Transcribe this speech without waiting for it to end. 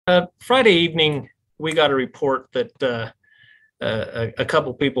Friday evening, we got a report that a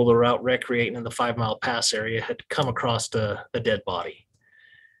couple people that were out recreating in the 5 Mile Pass area had come across a dead body.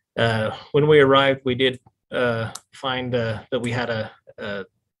 When we arrived, we did find that we had a, a,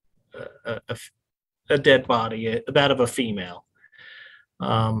 a dead body, that of a female.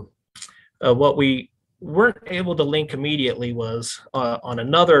 What we weren't able to link immediately was on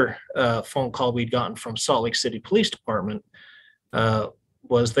another phone call we'd gotten from Salt Lake City Police Department.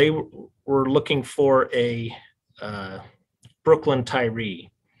 Was they were looking for a Brooklyn Tyree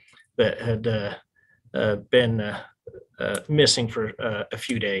that had been missing for a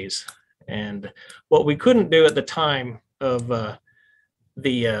few days. And what we couldn't do at the time of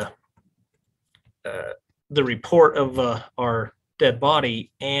the report of our dead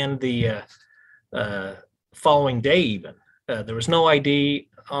body and the following day even, there was no ID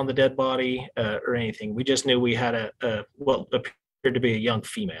on the dead body or anything. We just knew we had what appeared to be a young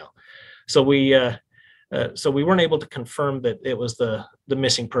female. So we weren't able to confirm that it was the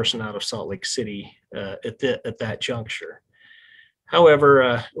missing person out of Salt Lake City at that juncture.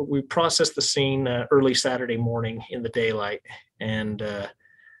 However, we processed the scene early Saturday morning in the daylight, and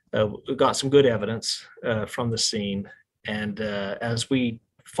we got some good evidence from the scene. And as we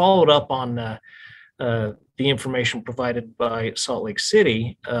followed up on the information provided by Salt Lake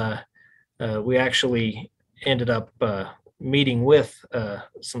City, we actually ended up meeting with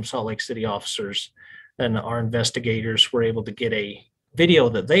some Salt Lake City officers, and our investigators were able to get a video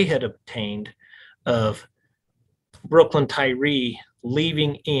that they had obtained of Brooklyn Tyree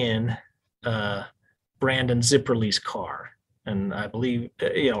leaving in Brandon Zipperle's car, and I believe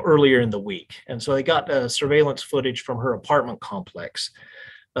earlier in the week. And so they got surveillance footage from her apartment complex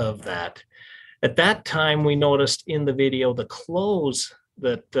of that. At that time, we noticed in the video the clothes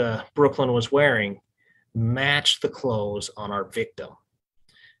that Brooklyn was wearing matched the clothes on our victim.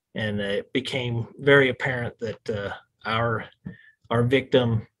 And it became very apparent that our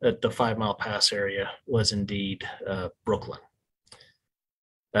victim at the 5 Mile Pass area was indeed Brooklyn.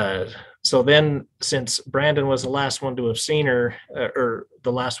 So then, since Brandon was the last one to have seen her, or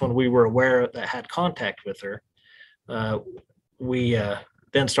the last one we were aware of that had contact with her, we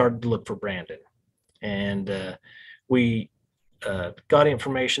then started to look for Brandon. And we got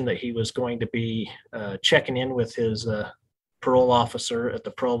information that he was going to be checking in with his parole officer at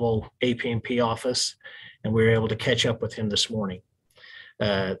the Provo APMP office, and we were able to catch up with him this morning.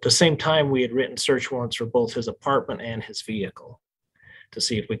 At the same time, we had written search warrants for both his apartment and his vehicle to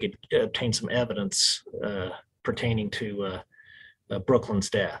see if we could obtain some evidence pertaining to Brooklyn's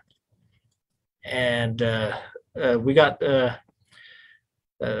death. And we got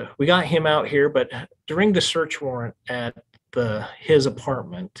him out here, but during the search warrant at his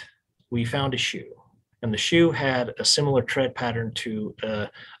apartment, we found a shoe. And the shoe had a similar tread pattern to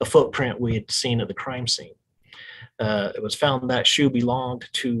a footprint we had seen at the crime scene. It was found that shoe belonged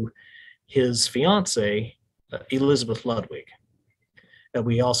to his fiancee, Elizabeth Ludwig.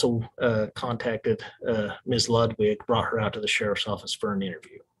 We also contacted Ms. Ludwig, brought her out to the sheriff's office for an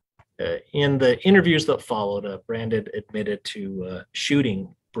interview. In the interviews that followed, Brandon admitted to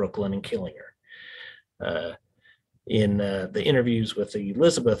shooting Brooklyn and killing her. In the interviews with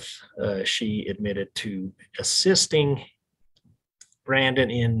Elizabeth, she admitted to assisting Brandon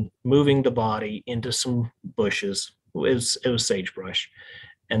in moving the body into some bushes. It was sagebrush,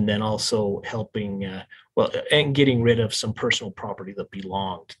 and then also helping, and getting rid of some personal property that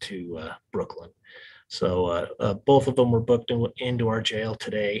belonged to Brooklyn. So both of them were booked into our jail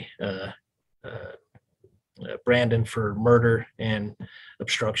today. Brandon for murder and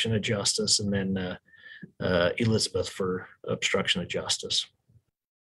obstruction of justice, and then Elizabeth for obstruction of justice.